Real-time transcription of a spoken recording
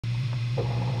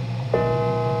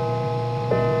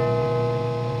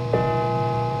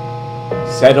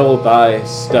Settle thy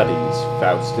studies,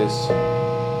 Faustus,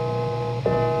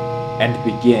 and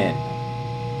begin.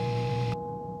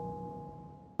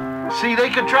 See, they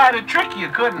could try to trick you,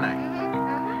 couldn't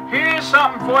they? Here's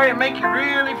something for you to make you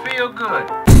really feel good.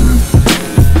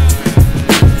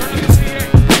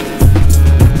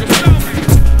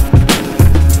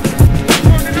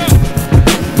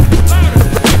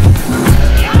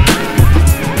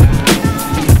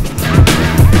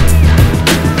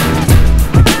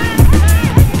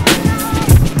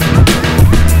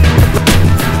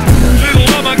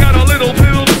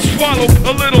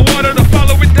 A little water to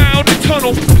follow it down the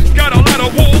tunnel. Got a lot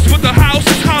of walls, but the house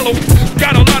is hollow.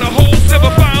 Got a lot of holes,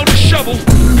 never found a shovel.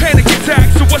 Panic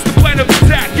attack, so what's the plan of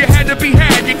attack? You had to be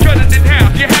had, you cut it in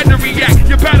half. You had to react,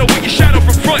 you battle with your shadow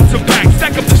from front to back.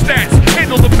 Stack up the stats,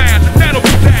 handle the math, that'll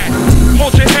be that.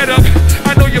 Hold your head up,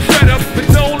 I know you're fed up, but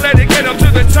don't let it get up to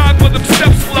the top of them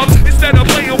steps, love. Instead of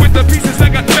playing with the pieces I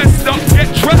got messed up,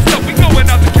 get dressed up, we going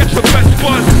out to catch the best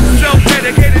buzz.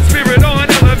 Self-dedicated, spirit on,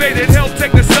 elevated, help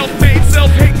take the self-made,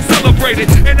 self-hate, celebrated.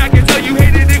 And I can tell you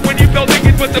hated it when you felt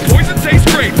naked, but the poison tastes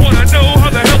great. Wanna know how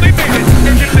the hell they made it?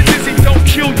 And if the dizzy don't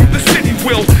kill you, the city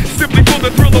will. Simply for the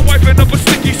thrill of wiping up a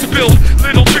sticky spill.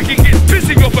 Little tricky, getting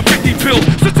busy off a 50 pill.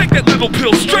 So take that little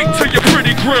pill straight to your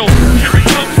pretty grill. Here it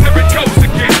comes, there it goes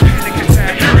again. Panic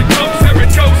attack. Here it comes, there it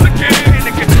goes again.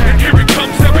 Panic attack. Here it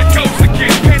comes, there it goes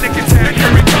again. Panic attack.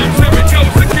 Here it comes, there it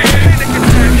goes again. Panic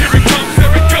attack. Here it comes,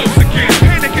 there it goes again.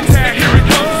 Panic attack. Here it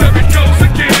comes, there it goes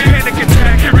again. Panic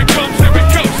attack. Here it comes, there it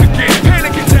goes again.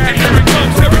 Panic attack. Here it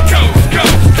comes, there it goes,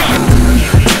 goes, goes.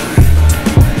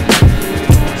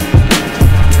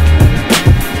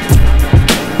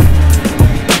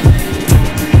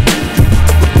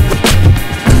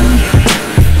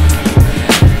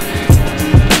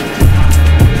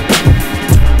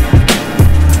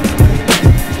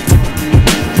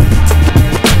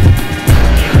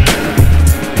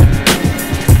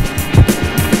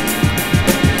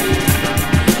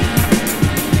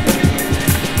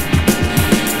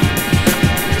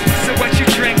 So what you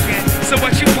drinking? So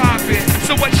what you popping?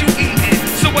 So what you eating?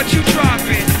 So what you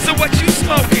dropping? So what you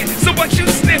smoking? So what you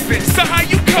sniffing? So how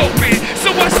you coping? So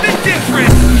what's the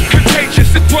difference?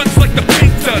 Contagious, it runs like the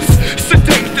paint does.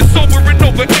 Sedate, the sober and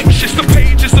over anxious. The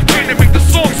pages of pain and make the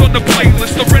songs on the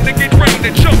playlist. The renegade rain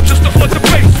and jump just to flood the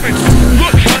basements.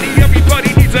 Look, honey, everybody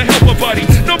needs a helper buddy.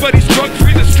 Nobody's drug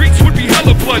free, the streets would be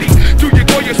hella bloody. Do you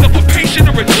call yourself a patient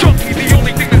or a junkie? The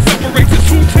only thing that separates is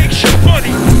who takes your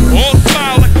money. All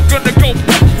smile like we're gonna go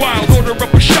buck wild. Order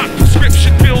up a shot,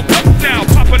 prescription build up now.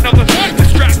 Pop another,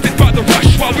 distracted by the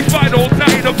rush while we fight all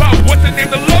night about what the name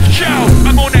the love child.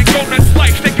 I'm on that go nuts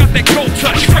life, they got that cold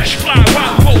touch. Fresh fly,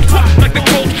 wild bold, like the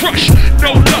cold crush.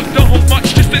 No luck, don't hold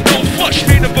much, just a no flush.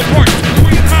 Made of a heart,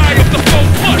 queen high up the full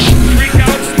plush. Freak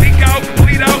out, sneak out,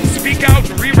 bleed out, speak out,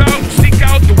 reroute, seek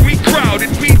out the weak crowd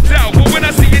and weed out. But when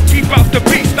I see it keep out the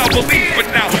beast, I believe. But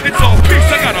now it's all peace,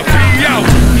 I gotta be out.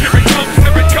 Here it comes,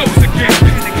 there it goes again.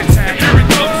 Panic attack. Here it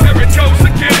comes, there it goes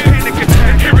again. Panic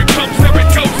attack. Here it comes, there it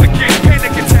goes again.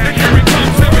 Panic attack. Here it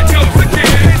comes, there it goes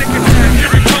again. Panic attack.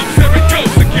 Here it comes, there it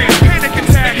goes again. Panic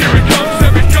attack. Here it comes,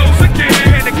 there it goes again.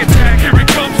 Panic attack. Here it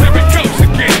comes, there it goes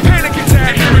again. Panic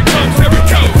attack. Here it comes, there it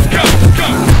goes, goes,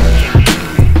 goes.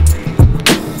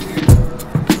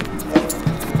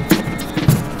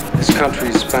 This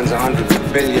country spends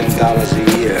 $100 billion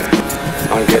a year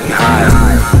on getting high.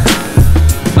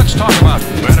 Let's talk about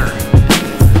better.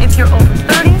 If you're over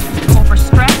 30,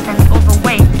 overstressed, and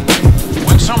overweight,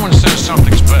 When someone says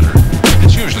something's better,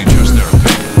 it's usually just their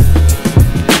opinion.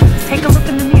 take a look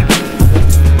in the mirror.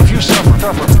 If you suffer,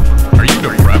 are you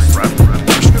depressed?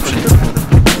 Prescription.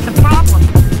 The problem,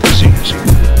 Easy.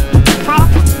 the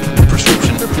problem.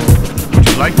 Prescription. Would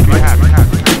you like to be happy?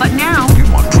 But now, You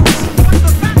want truth.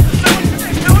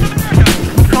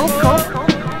 cope.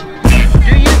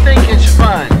 Do you think it's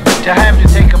fun to have to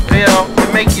take a pill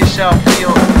to make yourself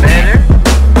feel better?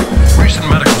 Recent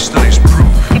medical studies prove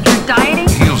If you're dieting,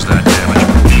 it heals that damage.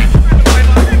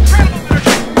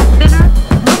 thinner,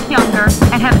 look younger,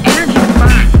 and have energy to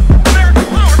burn.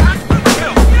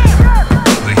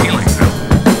 The healing pill.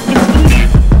 It's easy.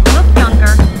 Look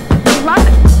younger. You love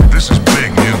it. This is big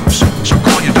news. So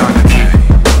call your doctor today.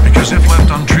 Because if left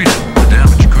untreated, the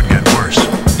damage could get worse.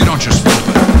 You don't just feel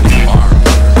better, you are.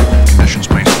 Conditions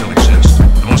may still exist.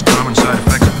 The most common side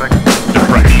effects affect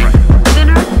depression.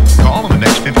 Thinner, Call in the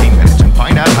next 15 minutes and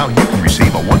find out how you can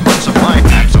receive a 1-month supply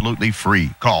absolutely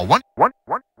free. Call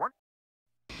 111.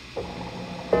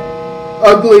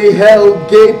 Ugly hell,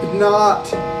 gape not.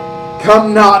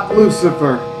 Come not,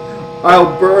 Lucifer.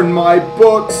 I'll burn my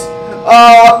books.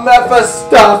 Oh,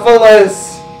 Mephistopheles!